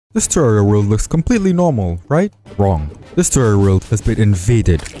This Terraria world looks completely normal, right? Wrong. This Terraria world has been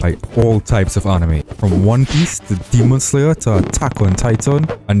invaded by all types of anime, from One Piece to Demon Slayer to Attack on Titan,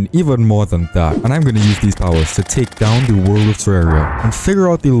 and even more than that. And I'm going to use these powers to take down the world of Terraria and figure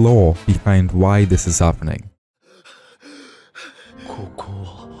out the lore behind why this is happening.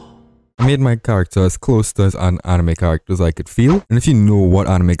 I made my character as close to an anime character as I could feel, and if you know what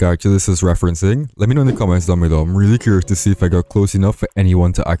anime character this is referencing, let me know in the comments down below. I'm really curious to see if I got close enough for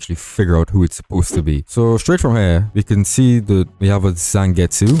anyone to actually figure out who it's supposed to be. So straight from here, we can see that we have a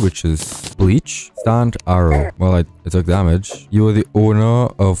Zangetsu, which is Bleach. Stand arrow. Well, I took damage. You are the owner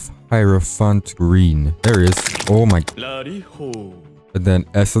of Hierophant Green. There he is. Oh my. And then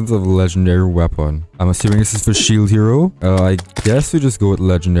essence of legendary weapon. I'm assuming this is for shield hero. I guess we just go with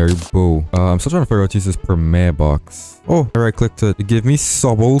legendary bow. I'm still trying to figure out how to use this premier box. Oh, here I clicked it. It gave me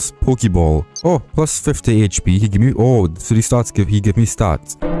Sobble's Pokeball. Oh, plus 50 HP. He give me, oh, so he give me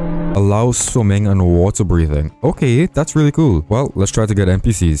stats. Allows swimming and water breathing. Okay, that's really cool. Well, let's try to get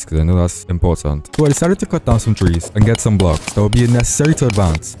NPCs because I know that's important. So I decided to cut down some trees and get some blocks that would be necessary to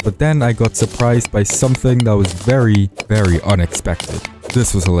advance. But then I got surprised by something that was very, very unexpected.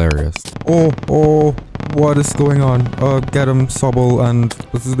 This was hilarious. Oh, what is going on? Get him, Sobble, and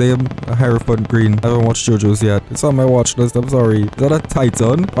what's his name? Hierophant Green. I haven't watched JoJo's yet. It's on my watch list, I'm sorry. Is that a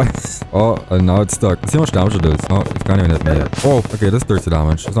Titan? Oh, and now it's stuck. Let's see how much damage it does. Oh, it can't even hit me yet. Oh, okay, that's 30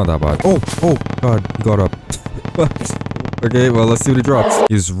 damage. It's not that bad. Oh, God, he got up. Okay, well, let's see what he drops.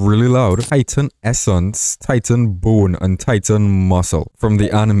 He's really loud. Titan Essence, Titan Bone, and Titan Muscle from the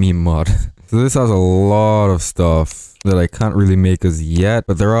Animeme Mod. So this has a lot of stuff that I can't really make as yet,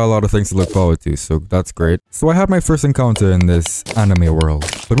 but there are a lot of things to look forward to, so that's great. So I had my first encounter in this anime world.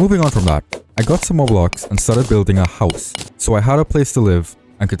 But moving on from that, I got some more blocks and started building a house. So I had a place to live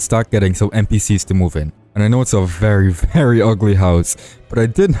and could start getting some NPCs to move in. And I know it's a very, very ugly house, but I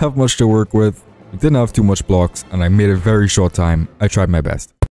didn't have much to work with. I didn't have too much blocks, and I made it very short time. I tried my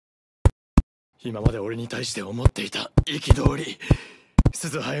best.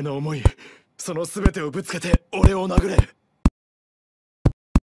 その全てをぶつけて俺を殴れ。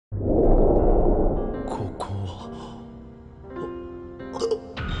ここは。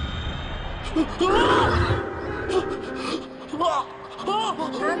あ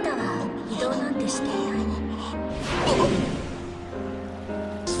んたは移動なんてしていない。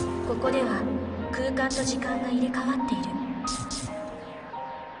ここでは空間と時間が入れ替わっている。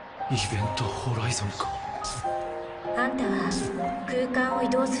イベントホライゾンか。あんたは空間を移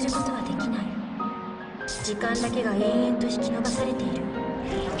動することはできない。時間だけが延々と引き延ばされている。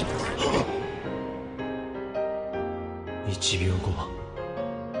1秒後は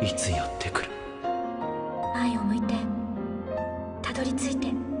いつやってくる。前を向いて、たどり着いて、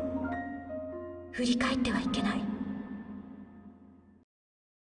振り返ってはいけない。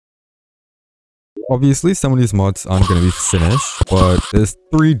 Obviously, some of these mods aren't going to be finished, but there's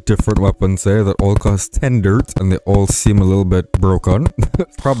 3 different weapons there that all cost 10 dirt, and they all seem a little bit broken.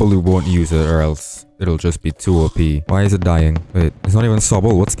 Probably won't use it, or else it'll just be too OP. Why is it dying? Wait, it's not even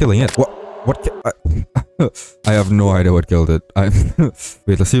Sobble. What's killing it? What I have no idea what killed it.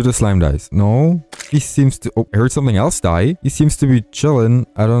 Wait, let's see if the slime dies. No, he seems to... Oh, I heard something else die. He seems to be chilling.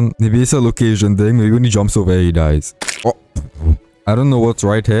 Maybe it's a location thing. Maybe when he jumps over here, he dies. Oh. I don't know what's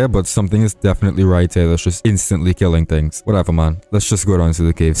right here, but something is definitely right here that's just instantly killing things. Whatever, man. Let's just go down to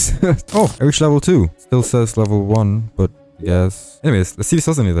the caves. Oh, I reached level 2. Still says level 1, but yes. Anyways, let's see if he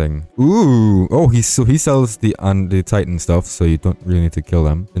sells anything. Ooh. Oh, he sells the Titan stuff, so you don't really need to kill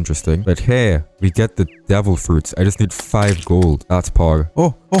them. Interesting. But here, we get the devil fruits. I just need 5 gold. That's par.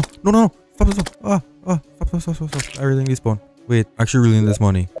 Oh, no. Stop. Everything respawn. Wait, actually really need this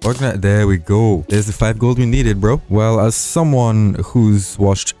money. There we go. There's the 5 gold we needed, bro. Well, as someone who's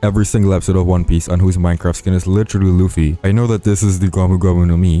watched every single episode of One Piece and whose Minecraft skin is literally Luffy, I know that this is the Gomu Gomu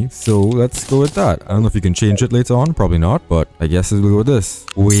no Mi, so let's go with that. I don't know if you can change it later on, probably not, but I guess we'll go with this.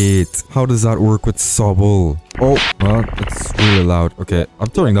 Wait, how does that work with Sobble? Oh, well, it's really loud. Okay, I'm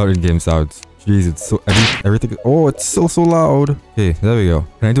turning down in-game sounds. Jeez, it's so... everything... Oh, it's so loud. Okay, there we go.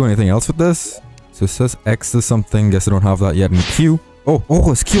 Can I do anything else with this? So it says X is something. Guess I don't have that yet. And Q.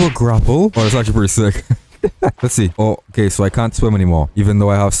 Oh, is Q a grapple? Oh, that's actually pretty sick. Let's see. Oh, okay, so I can't swim anymore, even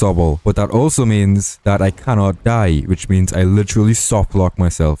though I have Sobble. But that also means that I cannot die, which means I literally soft lock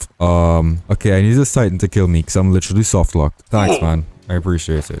myself. Okay, I need this Titan to kill me because I'm literally soft locked. Thanks, man. I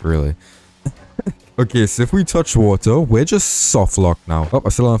appreciate it, really. Okay, so if we touch water, we're just soft locked now. Oh, I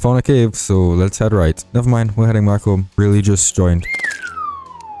still haven't found a cave, so let's head right. Never mind, we're heading back home. Really just joined.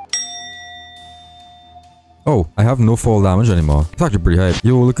 Oh, I have no fall damage anymore. It's actually pretty hype.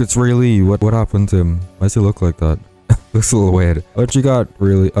 Yo, look, it's Ray Lee. What happened to him? Why does he look like that? Looks a little weird. What you got?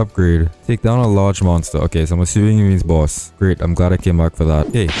 Really? Upgrade. Take down a large monster. Okay, so I'm assuming it means boss. Great, I'm glad I came back for that.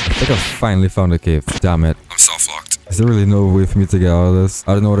 Okay, I think I finally found a cave. Damn it. I'm self-locked. Is there really no way for me to get out of this?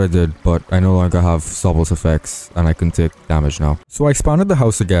 I don't know what I did, but I no longer have Sobel's effects, and I can take damage now. So I expanded the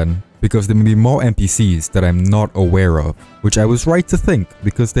house again, because there may be more NPCs that I'm not aware of, which I was right to think,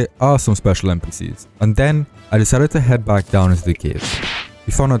 because there are some special NPCs. And then, I decided to head back down into the cave.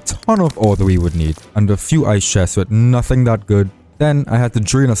 We found a ton of ore that we would need, and a few ice chests with nothing that good. Then, I had to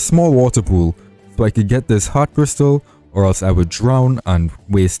drain a small water pool, so I could get this heart crystal, or else I would drown and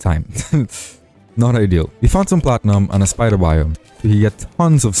waste time. Not ideal. We found some platinum and a spider biome, so you get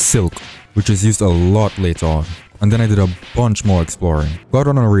tons of silk, which is used a lot later on. And then I did a bunch more exploring, got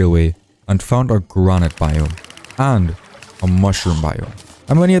on a railway, and found a granite biome, and a mushroom biome.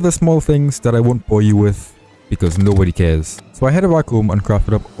 And many other small things that I won't bore you with, because nobody cares. So I headed back home and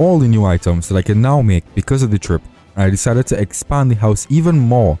crafted up all the new items that I can now make because of the trip. And I decided to expand the house even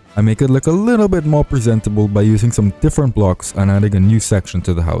more and make it look a little bit more presentable by using some different blocks and adding a new section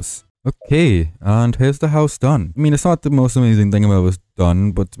to the house. Okay, and here's the house done. I mean, it's not the most amazing thing I've ever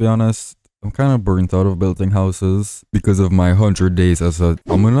done, but to be honest, I'm kind of burnt out of building houses because of my 100 days as a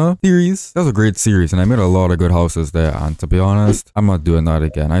commoner series. That was a great series and I made a lot of good houses there, and to be honest, I'm not doing that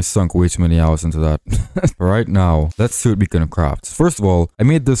again. I sunk way too many hours into that. But right now, let's see what we can craft. First of all, I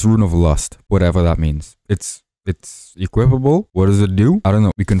made this Rune of Lust, whatever that means. It's equipable. What does it do? I don't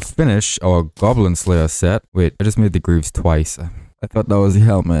know. We can finish our Goblin Slayer set. Wait, I just made the greaves twice. I thought that was the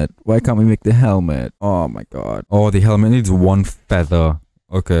helmet. Why can't we make the helmet? Oh my god. Oh, the helmet needs one feather.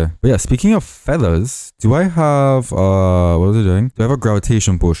 Okay. But yeah, speaking of feathers, do I have, what was it doing? Do I have a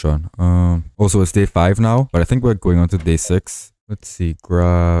gravitation potion? Also it's day 5 now, but I think we're going on to day 6. Let's see,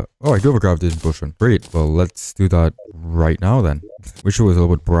 oh, I do have a gravitation potion. Great. Well, let's do that right now then. Wish it was a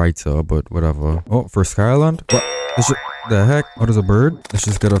little bit brighter, but whatever. Oh, for Skyland? What? The heck? What is a bird? Let's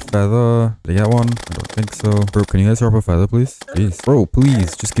just get a feather. Did I get one? I don't think so. Bro, can you guys drop a feather, please? Jeez. Bro,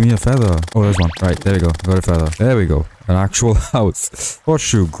 please, just give me a feather. Oh, there's one. Right, there we go. Got a feather. There we go. An actual house. Oh,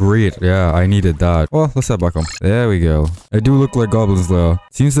 shoot. Great. Yeah, I needed that. Well, let's head back home. There we go. I do look like goblins, though.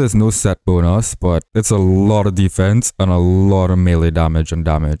 Seems there's no set bonus, but it's a lot of defense and a lot of melee damage and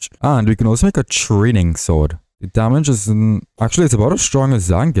damage. And we can also make a training sword. The damage isn't... Actually, it's about as strong as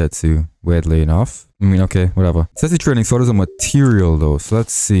Zangetsu, weirdly enough. I mean, okay, whatever. It says the training sword is a material, though, so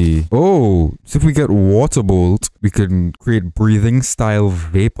let's see. Oh, so if we get Water Bolt, we can create breathing-style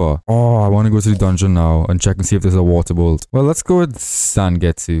vapor. Oh, I want to go to the dungeon now and check and see if there's a Water Bolt. Well, let's go with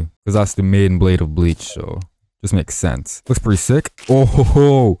Zangetsu, because that's the main blade of Bleach, so... Just makes sense. Looks pretty sick. Oh ho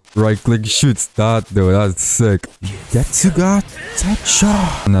ho! Right-click shoots that, though. That's sick. Getsu got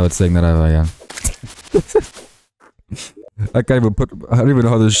Techa! I'm never saying that ever again. I can't even I don't even know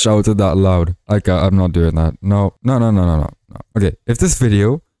how to shout it that loud. I'm not doing that. No. Okay, if this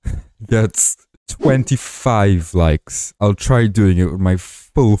video gets 25 likes, I'll try doing it with my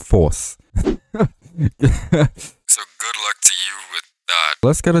full force. So good luck to you with that.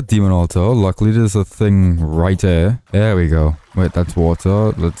 Let's get a demon altar. Luckily there's a thing right there. There we go. Wait, that's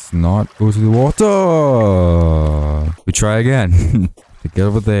water. Let's not go to the water. We try again. Get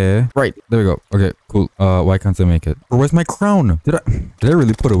over there. Right, there we go. Okay, cool. Why can't I make it? Or where's my crown? Did I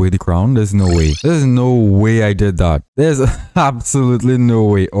really put away the crown? There's no way. There's no way I did that. There's absolutely no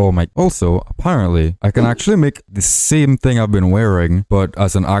way. Oh my. Also, apparently, I can actually make the same thing I've been wearing, but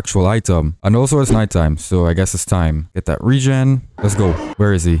as an actual item. And also it's nighttime, so I guess it's time. Get that regen. Let's go.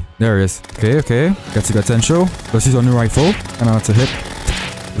 Where is he? There he is. Okay. Getsu got Tensho. Let's use our new rifle. And now to hit.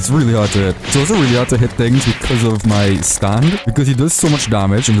 It's really hard to hit. It's also really hard to hit things because of my stand. Because he does so much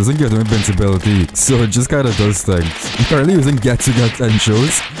damage and doesn't give them invincibility. So it just kind of does things. I'm currently using Getsu got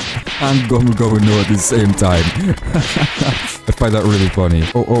Tenshos and Gomu no at the same time. I find that really funny.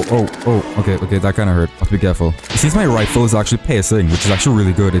 Oh. Okay, that kind of hurt. Have to be careful. It seems my rifle is actually piercing, which is actually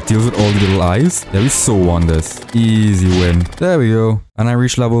really good. It deals with all the little eyes. Yeah, we so won this. Easy win. There we go. And I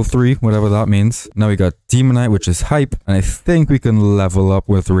reached level 3, whatever that means. Now we got Demonite, which is hype. And I think we can level up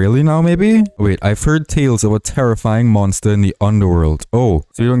with Rayleigh now, maybe? Oh, wait, I've heard tales of a terrifying monster in the underworld. Oh,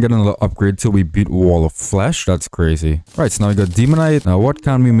 so you don't get another upgrade till we beat Wall of Flesh? That's crazy. Right, so now we got Demonite. Now, what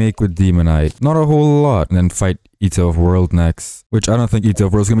can we make with Demonite? Not a whole lot. And then fight Eater of World next. Which I don't think Eater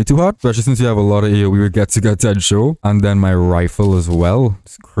of World is going to be too hard. Especially since you have a lot of AoE with Getsu got Tensho. And then my rifle as well.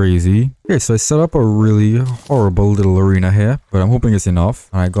 It's crazy. Okay, so I set up a really horrible little arena here. But I'm hoping it's enough.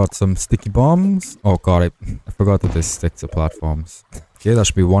 And I got some sticky bombs. Oh god, I forgot that they stick to platforms. Okay, that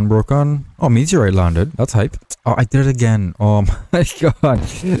should be one broken. Oh, meteorite landed. That's hype. Oh, I did it again. Oh my god.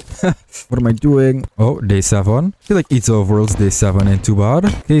 What am I doing? Oh, day 7. I feel like Eater of Worlds day 7 ain't too bad.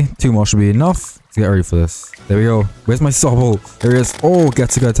 Okay, 2 more should be enough. Let's get ready for this. There we go. Where's my Sobble? There he is. Oh,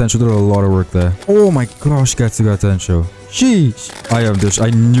 Getsuga Tensho did a lot of work there. Oh my gosh, Getsuga Tensho. Sheesh. I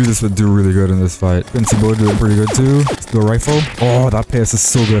knew this would do really good in this fight. Quincybo doing pretty good too. The rifle. Oh, that pace is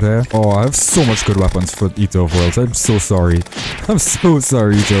so good here. Oh, I have so much good weapons for Ito of Worlds. I'm so sorry. I'm so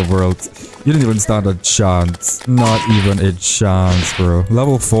sorry, Ito of Worlds. You didn't even stand a chance. Not even a chance, bro.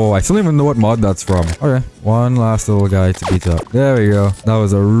 Level 4. I still don't even know what mod that's from. Okay. One last little guy to beat up. There we go. That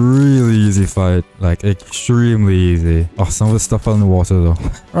was a really easy fight. Like, extremely easy. Oh, some of the stuff fell in the water, though.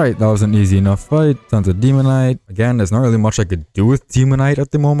 Alright, that was an easy enough fight. Turn to Demonite. Again, there's not really much I could do with Demonite at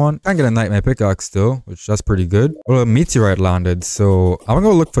the moment. Can't get a Nightmare Pickaxe, still, which that's pretty good. Well, a Meteorite landed, so I'm gonna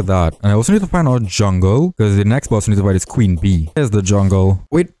go look for that. And I also need to find out Jungle, because the next boss we need to fight is Queen Bee. Here's the Jungle.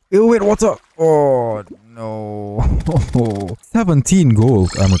 Wait, what's up? Oh, no. 17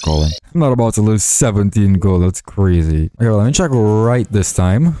 gold, I'm recalling. I'm not about to lose 17 gold. That's crazy. Okay, well, let me check right this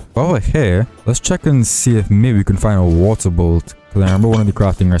time. Over here, let's check and see if maybe we can find a water bolt. Because I remember one of the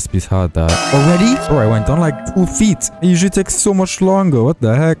crafting recipes had that. Already? Oh, I went down like 2 feet. It usually takes so much longer. What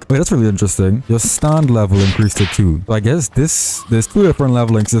the heck? Wait, that's really interesting. Your stand level increased to 2. So I guess there's 2 different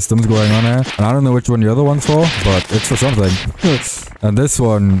leveling systems going on here. And I don't know which one the other one's for, but it's for something. And this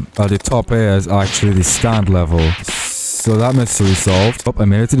one at the top here is actually the stand level. So that mystery solved. Oh, I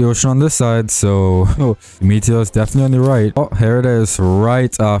made it to the ocean on this side, so the meteor is definitely on the right. Oh, here it is,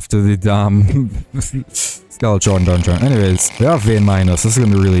 right after the damn Skeleton dungeon. Anyways, we have Vein Miner, so this is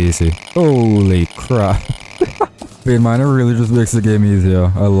gonna be really easy. Holy crap. Vein Miner really just makes the game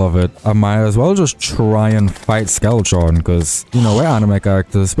easier. I love it. I might as well just try and fight Skeleton, because, you know, we're anime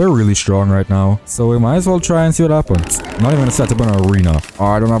characters. We're really strong right now. So we might as well try and see what happens. I'm not even gonna set up an arena. Oh,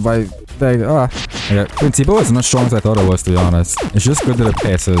 I don't know if I... Okay, Quincybo is not as strong as I thought it was, to be honest. It's just good that it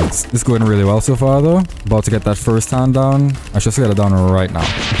paces. It's going really well so far, though. About to get that first hand down. I should get it down right now.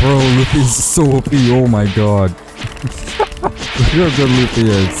 Bro, Luffy's so OP. Oh my god. Look how good Luffy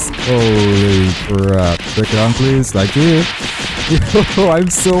is. Holy crap. Take it on, please. Thank you. Yo, I'm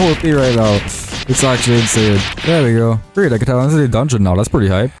so OP right now. It's actually insane. There we go. Great, I can tell this is a dungeon now. That's pretty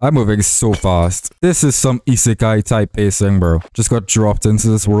hype. I'm moving so fast. This is some isekai type pacing, bro. Just got dropped into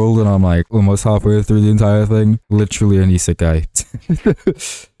this world and I'm like almost halfway through the entire thing. Literally an isekai.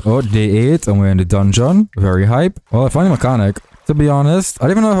 Oh, day 8 and we're in the dungeon. Very hype. Well, I found a mechanic. To be honest, I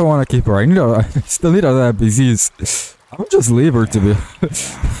don't even know if I want to keep her. I still need other NPCs. I'll just leave her, to be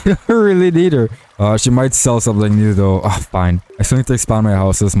I really need her. She might sell something new though. Ah, fine. I still need to expand my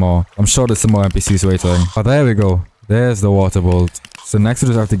houses more. I'm sure there's some more NPCs waiting. Oh, there we go. There's the water bolt. So next we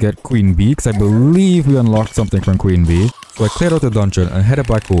just have to get Queen Bee, because I believe we unlocked something from Queen Bee. So I cleared out the dungeon and headed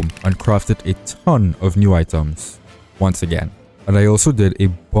back home and crafted a ton of new items. Once again. And I also did a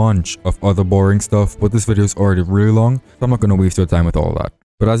bunch of other boring stuff, but this video is already really long, so I'm not going to waste your time with all that.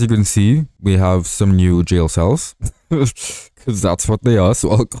 But as you can see, we have some new jail cells. Because that's what they are, so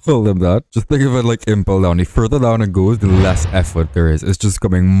I'll call them that. Just think of it like Impel Down. The further down it goes, the less effort there is. It's just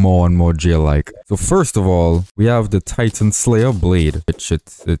becoming more and more jail-like. So first of all, we have the Titan Slayer Blade, which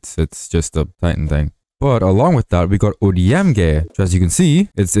it's just a Titan thing. But along with that, we got ODM gear, which as you can see,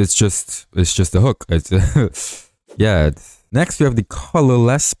 it's just a hook. Yeah. Next, we have the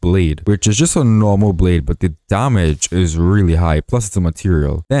colorless blade, which is just a normal blade, but the damage is really high, plus it's a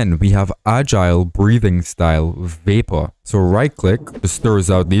material. Then we have agile breathing style vapor. So right click just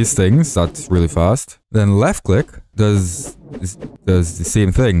stirs out these things. That's really fast. Then left click does the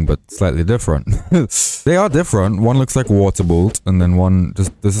same thing, but slightly different. They are different. One looks like water bolt, and then one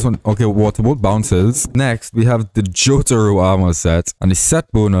just this one. Okay, water bolt bounces. Next, we have the Jotaro armor set, and the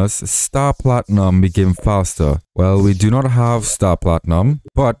set bonus Star Platinum became faster. Well, we do not have Star Platinum,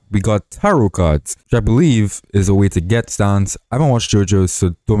 but we got tarot cards, which I believe is a way to get stands. I haven't watched JoJo,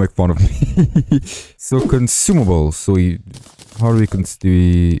 so don't make fun of me. So consumables. So how do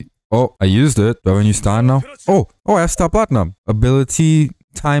we Oh, I used it. Do I have a new stand now? Oh, I have Star Platinum. Ability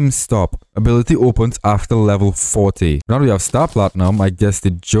time stop. Ability opens after level 40. Now that we have Star Platinum, I guess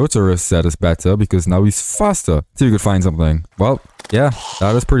the Jotaro set is better because now he's faster. See if we could find something. Well, yeah,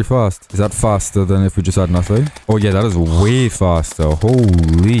 that is pretty fast. Is that faster than if we just had nothing? Oh yeah, that is way faster.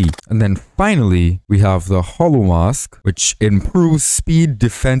 Holy. And then finally, we have the Hollow Mask, which improves speed,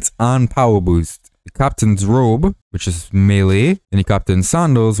 defense, and power boost. The Captain's Robe, which is melee, and the Captain's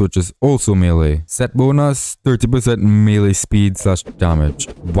Sandals, which is also melee. Set bonus, 30% melee speed / damage.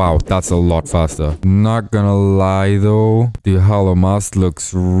 Wow, that's a lot faster. Not gonna lie though, the Hollow Mask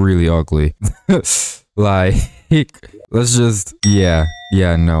looks really ugly. Like, let's just, yeah,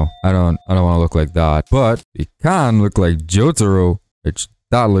 no, I don't want to look like that. But it can look like Jotaro, which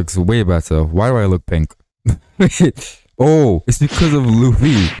that looks way better. Why do I look pink? Oh, it's because of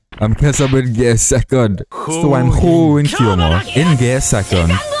Luffy. I'm guess I'm in gear second. So I'm holding Kyomo in gear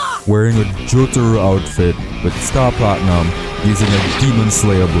second, wearing a Jotaro outfit with Star Platinum, using a Demon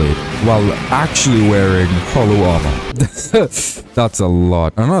Slayer blade, while actually wearing hollow armor. That's a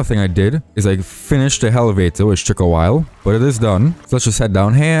lot. Another thing I did is I finished the elevator, which took a while, but it is done. So let's just head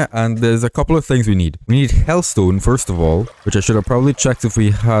down here, and there's a couple of things we need. We need Hellstone, first of all, which I should have probably checked if we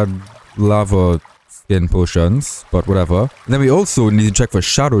had lava skin potions, but whatever. And then we also need to check for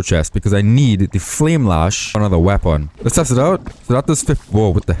Shadow Chest, because I need the Flame Lash, another weapon. Let's test it out. So that does 50. Whoa,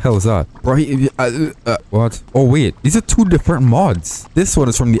 what the hell is that? Bro, what? Oh wait, these are two different mods. This one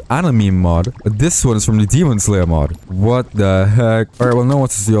is from the Animeme Mod, but this one is from the Demon Slayer mod. What the heck? Alright, well no one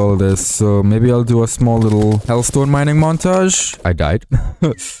wants to see all of this, so maybe I'll do a small little Hellstone mining montage. I died.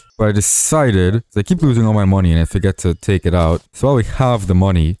 But I decided, I keep losing all my money and I forget to take it out. So while we have the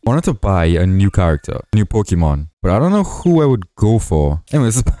money, I wanted to buy a new character, a new Pokemon. But I don't know who I would go for.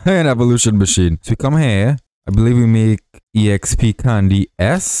 Anyways, let's buy an evolution machine. So we come here. I believe we make EXP Candy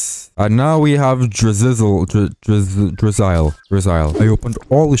S. And now we have Drizzle. I opened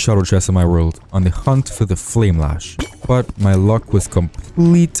all the shadow chests in my world on the hunt for the Flame Lash. But my luck was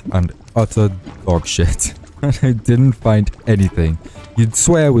complete and utter dog shit. And I didn't find anything. You'd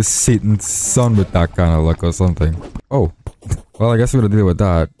swear it was Satan's son with that kind of luck or something. Oh. Well, I guess we're gonna deal with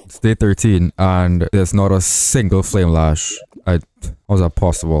that. It's day 13 and there's not a single Flame Lash. How was that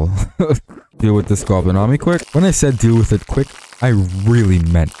possible? Deal with this goblin army quick. When I said deal with it quick, I really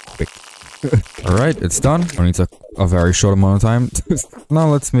meant quick. Alright, it's done. Only took a very short amount of time. Now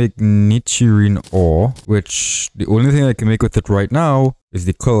let's make Nichirin ore, which the only thing I can make with it right now is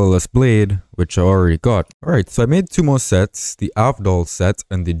the colorless blade, which I already got. Alright, so I made two more sets, the Avdol set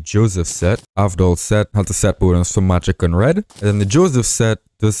and the Joseph set. Avdol set has a set bonus for magic and red, and then the Joseph set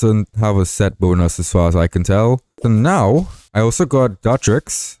doesn't have a set bonus as far as I can tell. So now, I also got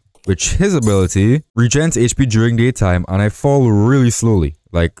Datrix, which his ability regens HP during daytime and I fall really slowly.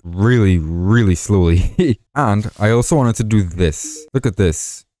 Like really, really slowly. And I also wanted to do this. Look at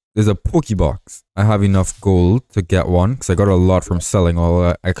this. There's a Pokebox. I have enough gold to get one because I got a lot from selling all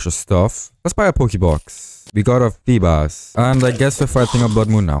that extra stuff. Let's buy a Pokebox. We got a Phoebas. And I guess we're fighting a Blood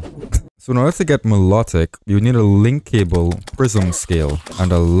Moon now. So in order to get Melodic, you need a link cable, prism scale,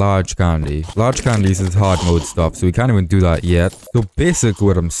 and a large candy. Large candies is hard mode stuff, so we can't even do that yet. So basically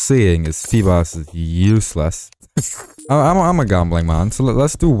what I'm saying is Phoebas is useless. I'm a gambling man, so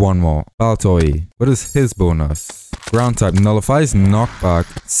let's do one more. Baltoy. What is his bonus? Ground type nullifies knockback.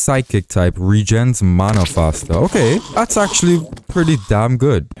 Psychic type regens mana faster. Okay, that's actually pretty damn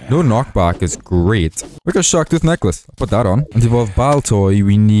good. No knockback is great. Look at Sharktooth necklace. I'll put that on. And to evolve Baltoy,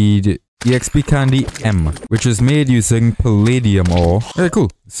 we need EXP Candy M, which is made using palladium ore. Okay, cool.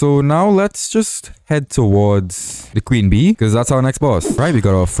 So now let's just head towards the Queen Bee, because that's our next boss. Right, we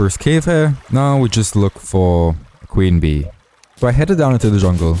got our first cave here. Now we just look for Queen Bee. So I headed down into the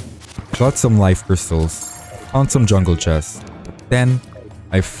jungle, got some life crystals, found some jungle chests. But then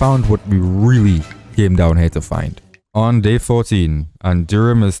I found what we really came down here to find. On day 14, and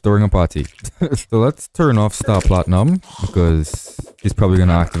Durham is throwing a party. So let's turn off Star Platinum, because he's probably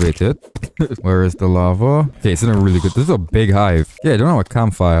gonna activate it. Where is the lava? Okay, it's in a really good... This is a big hive. Yeah, I don't have a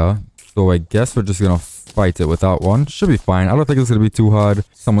campfire, so I guess we're just gonna fight it without one. Should be fine. I don't think it's gonna be too hard.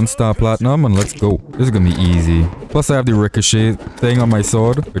 Summon Star Platinum and let's go. This is gonna be easy. Plus I have the ricochet thing on my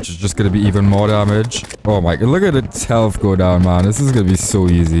sword, which is just gonna be even more damage. Oh my god, look at its health go down, man. This is gonna be so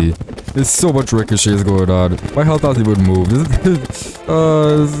easy. There's so much ricochets going on. My health hasn't even moved. This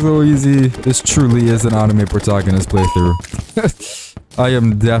is so easy. This truly is an anime protagonist playthrough. I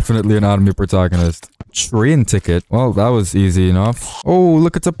am definitely an anime protagonist. Train ticket. Well, that was easy enough. Oh,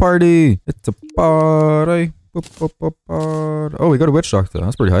 look, it's a party. It's a party. Oh, we got a witch doctor.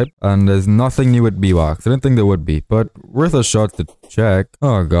 That's pretty hype. And there's nothing new with Biwax. I didn't think there would be, but worth a shot to check.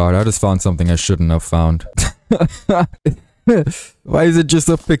 Oh god, I just found something I shouldn't have found. Why is it just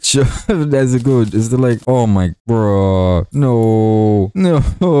a picture? That's good. Is it like, oh my, bro. No.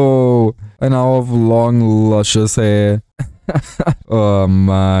 No. And I have long, luscious hair. Oh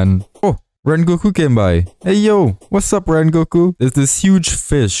man. Oh, Rengoku came by. Hey yo, what's up Rengoku? There's this huge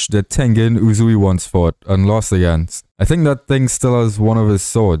fish that Tengen Uzui once fought and lost against. I think that thing still has one of his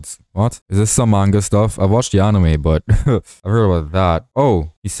swords. What? Is this some manga stuff? I've watched the anime, but I've heard about that.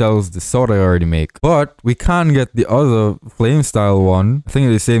 Oh, he sells the sword I already make. But we can get the other flame style one. I think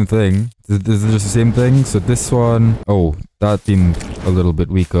it's the same thing. Is it just the same thing? So this one... Oh, that seemed a little bit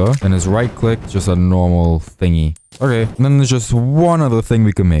weaker. And his right click, just a normal thingy. Okay, and then there's just one other thing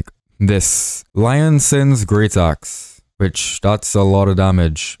we can make. This Lion Sin's Great Axe, which that's a lot of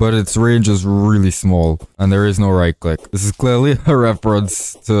damage, but its range is really small and there is no right click. This is clearly a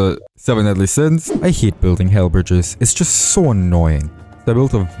reference to Seven Deadly Sins. I hate building hell bridges. It's just so annoying. So I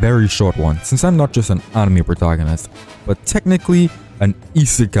built a very short one since I'm not just an anime protagonist, but technically an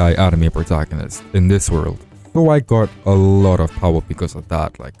isekai anime protagonist in this world. So I got a lot of power because of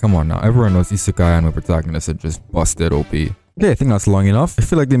that. Like, come on now, everyone knows isekai anime protagonists are just busted OP. Okay, I think that's long enough. I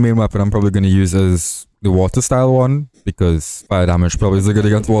feel like the main weapon I'm probably going to use is the water style one, because fire damage probably is good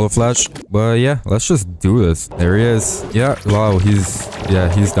against wall of flash. But yeah, let's just do this. There he is. Yeah, wow, he's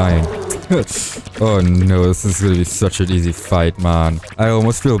dying. Oh no, this is gonna be such an easy fight, man. I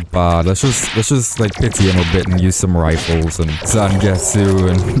almost feel bad. Let's just like pity him a bit and use some rifles and Zangetsu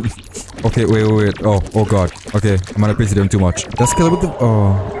and okay, wait. Oh god. Okay, I might have pitied him too much. Let's kill him with the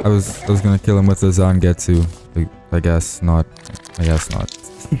I was gonna kill him with the Zangetsu. I guess not.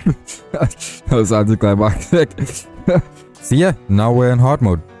 That was anticlimactic. So yeah, now we're in hard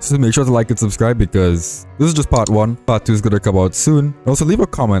mode. So make sure to like and subscribe because this is just part 1. Part 2 is gonna come out soon. And also leave a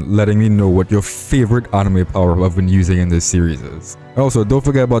comment letting me know what your favorite anime power I've been using in this series is. Also, don't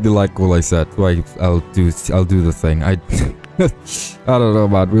forget about the like goal I set. I'll do the thing. I don't know,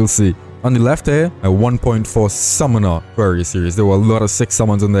 man. We'll see. On the left here, my 1.4 Summoner Terraria series. There were a lot of 6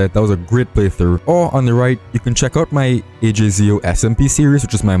 summons in there. That was a great playthrough. Or on the right, you can check out my AJZO SMP series,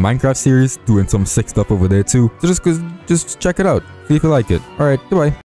 which is my Minecraft series, doing some sick stuff over there too. So just check it out. See if you like it. Alright, goodbye.